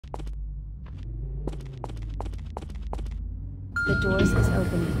doors is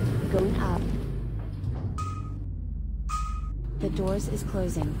opening. Going up. The doors is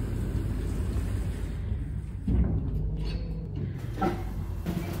closing.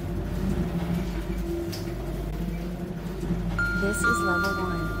 This is level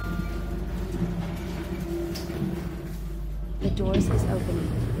 1. The doors is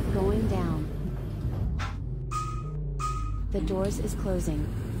opening. Going down. The doors is closing.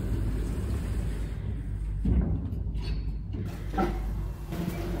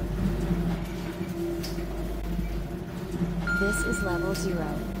 This is level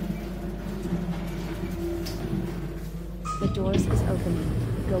 0. The doors is opening.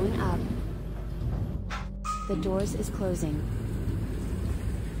 Going up. The doors is closing.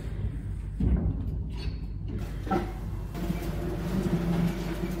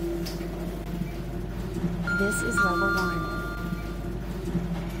 This is level 1.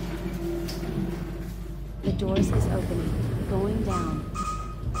 The doors is opening. Going down.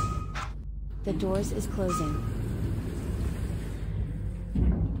 The doors is closing.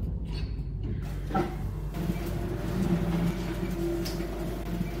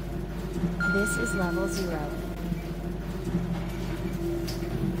 This is level 0.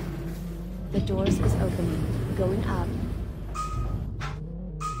 The doors is opening. Going up.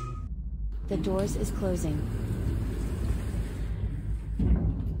 The doors is closing.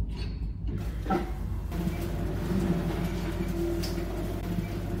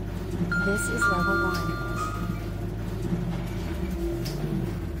 This is level 1.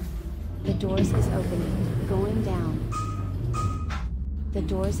 The doors is opening. Going down. The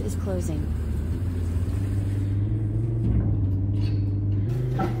doors is closing.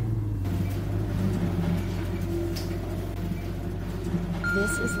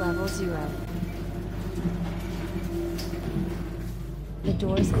 This is level 0. The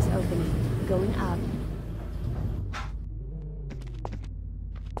doors is opening. Going up.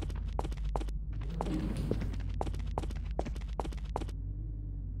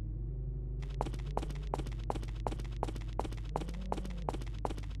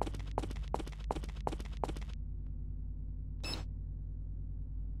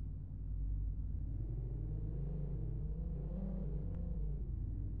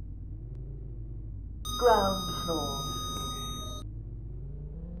 Ground floor.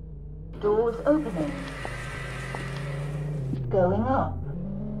 Doors opening. Going up.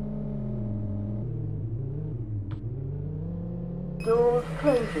 Doors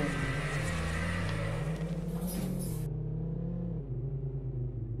closing.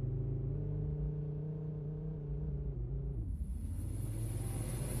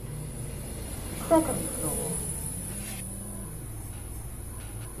 Second floor.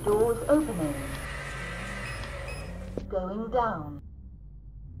 Doors opening. Going down.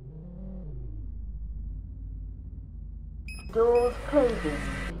 Doors closing.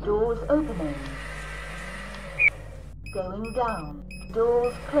 Doors opening. Going down.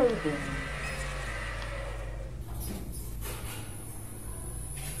 Doors closing.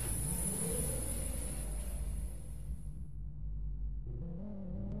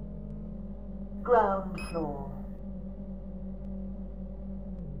 Ground floor.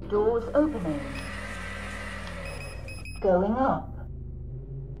 Doors opening. Going up.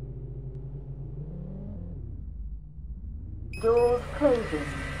 Doors closing.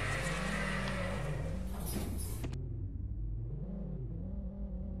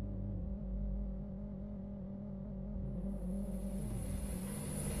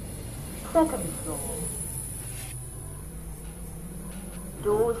 Second floor.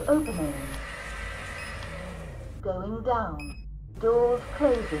 Doors opening. Going down. Doors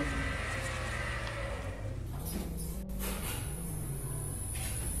closing.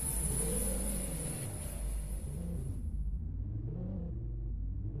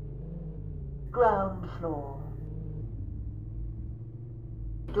 Ground floor.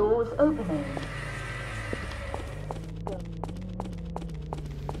 Doors opening.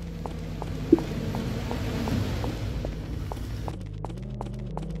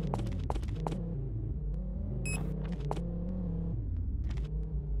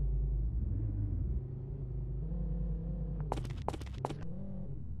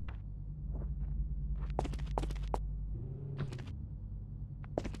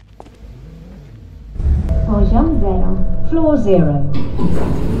 Poziom 0, floor 0.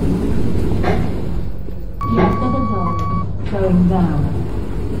 Left at the door, going down.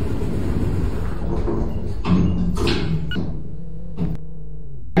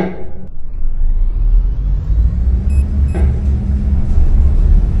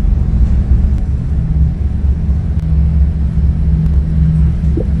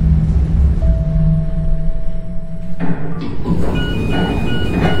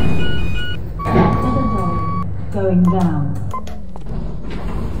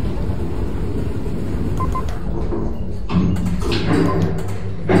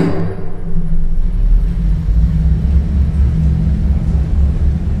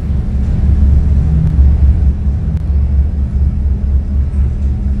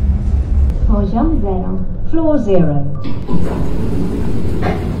 Floor 0.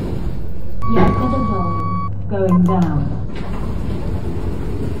 Yesterday zone. Going down.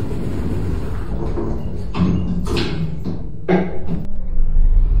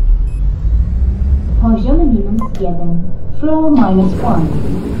 Poziom -1. Floor -1.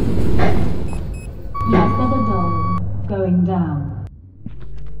 Yesterday zone. Going down.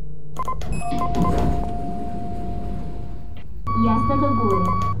 Jazda do góry.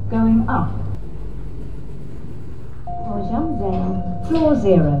 Going up. Poziom 0. Floor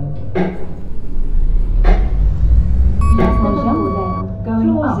 0. Jazda do góry.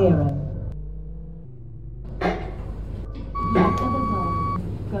 Going up. 0. Jazda do góry.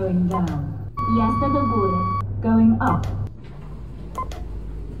 Going down. Jazda do góry. Going up.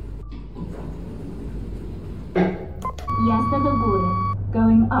 Jazda do góry.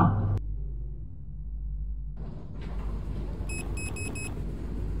 Going up.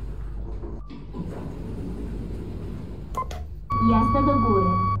 Jazda do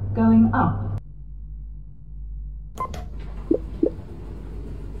góry. Going up.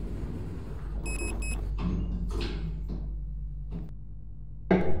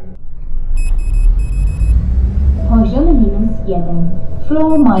 Poziom -1.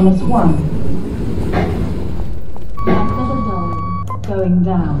 Floor -1. Jazda do dołu. Going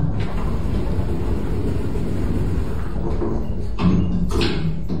down.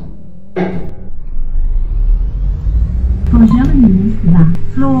 Poziom -2.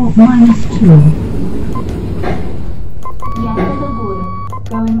 Floor -2. Jazda do góry.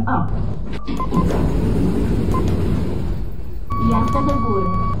 Going up. Jazda do góry.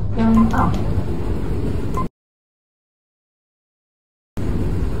 Going up.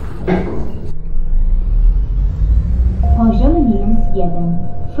 Poziom -1.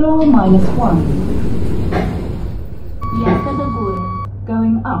 Floor -1. Jazda do góry.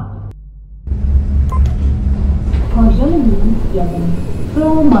 Going up. Poziom -1.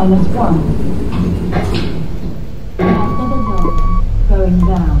 Floor -1. Jazda do dołu. Going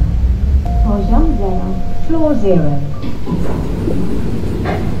down. Poziom 0. Floor 0.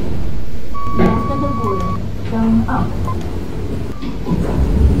 Jazda do góry. Going up.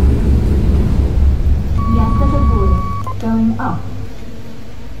 Jazda do góry. Going up.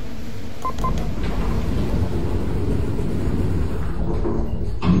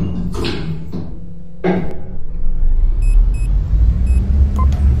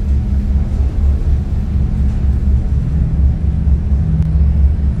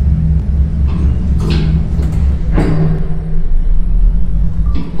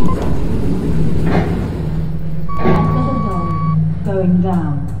 Going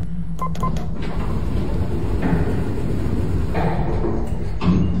down.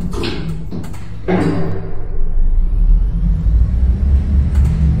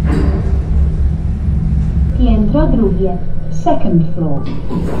 Piętro drugie. Second floor.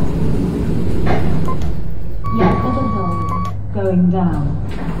 Jazda do dołu. Going down.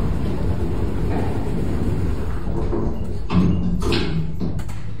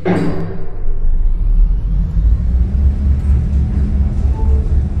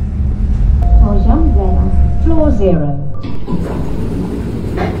 Poziom 0. Floor 0.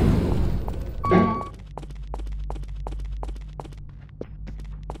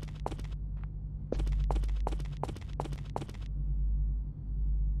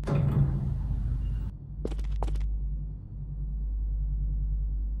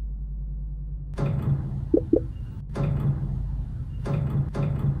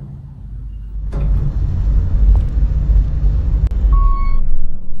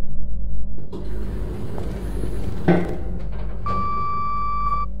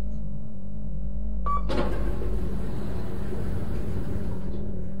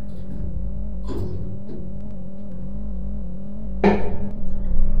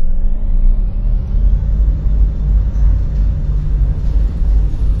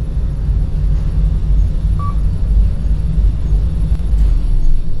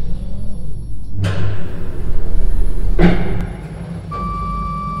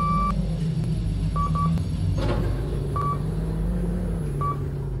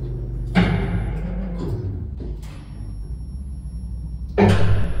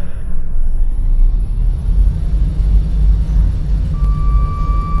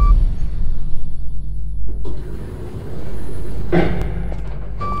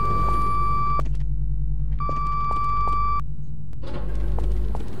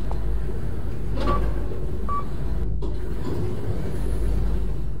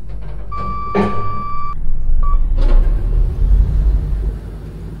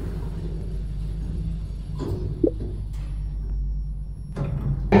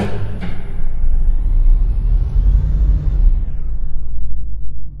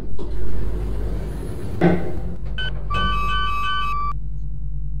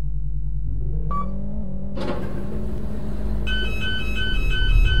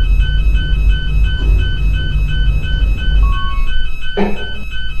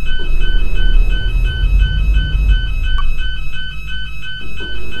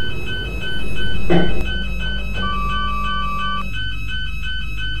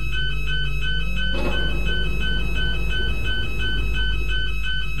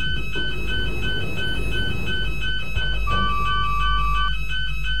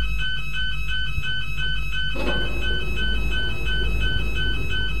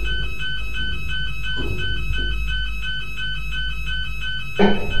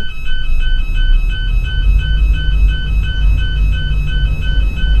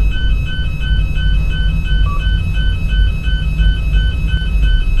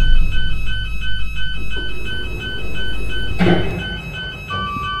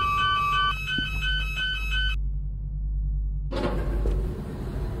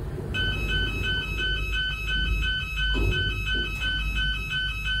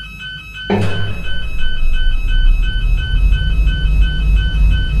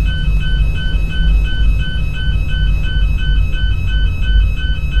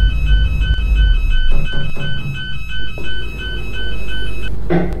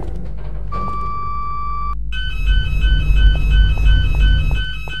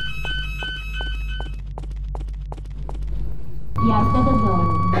 Yes to the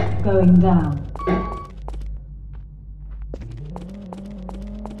zone. Going down.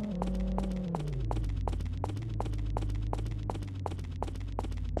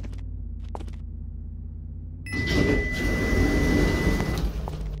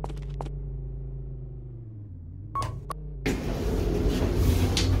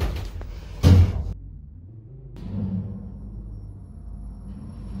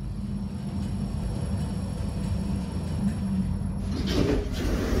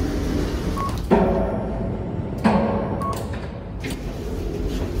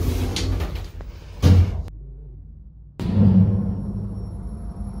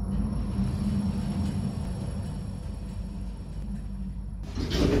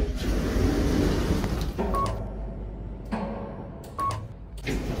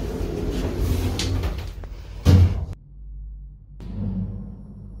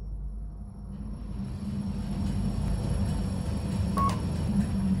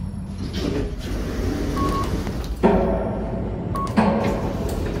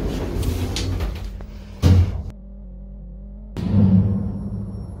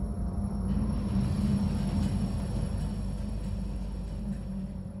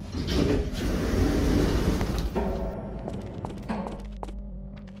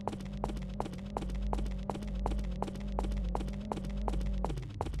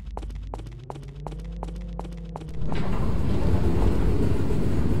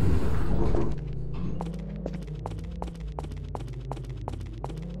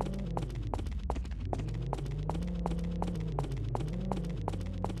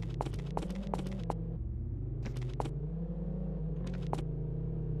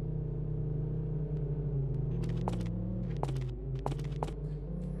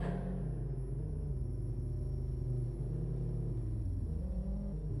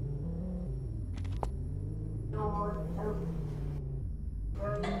 Doors